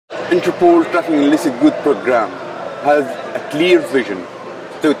Interpol Trafficking Illicit Good program has a clear vision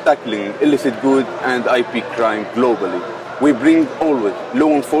to tackling illicit good and IP crime globally. We bring always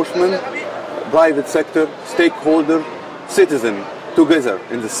law enforcement, private sector, stakeholder, citizen together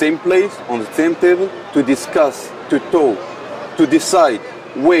in the same place, on the same table, to discuss, to talk, to decide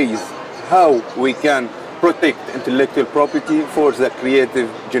ways how we can protect intellectual property for the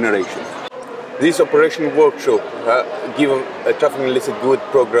creative generation. This operation workshop gives a trafficking illicit good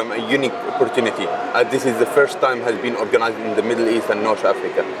program a unique opportunity, as this is the first time has been organized in the Middle East and North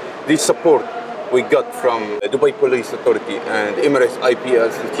Africa. This support we got from Dubai Police Authority and Emirates EIPA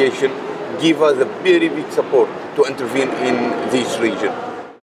Association give us a very big support to intervene in this region.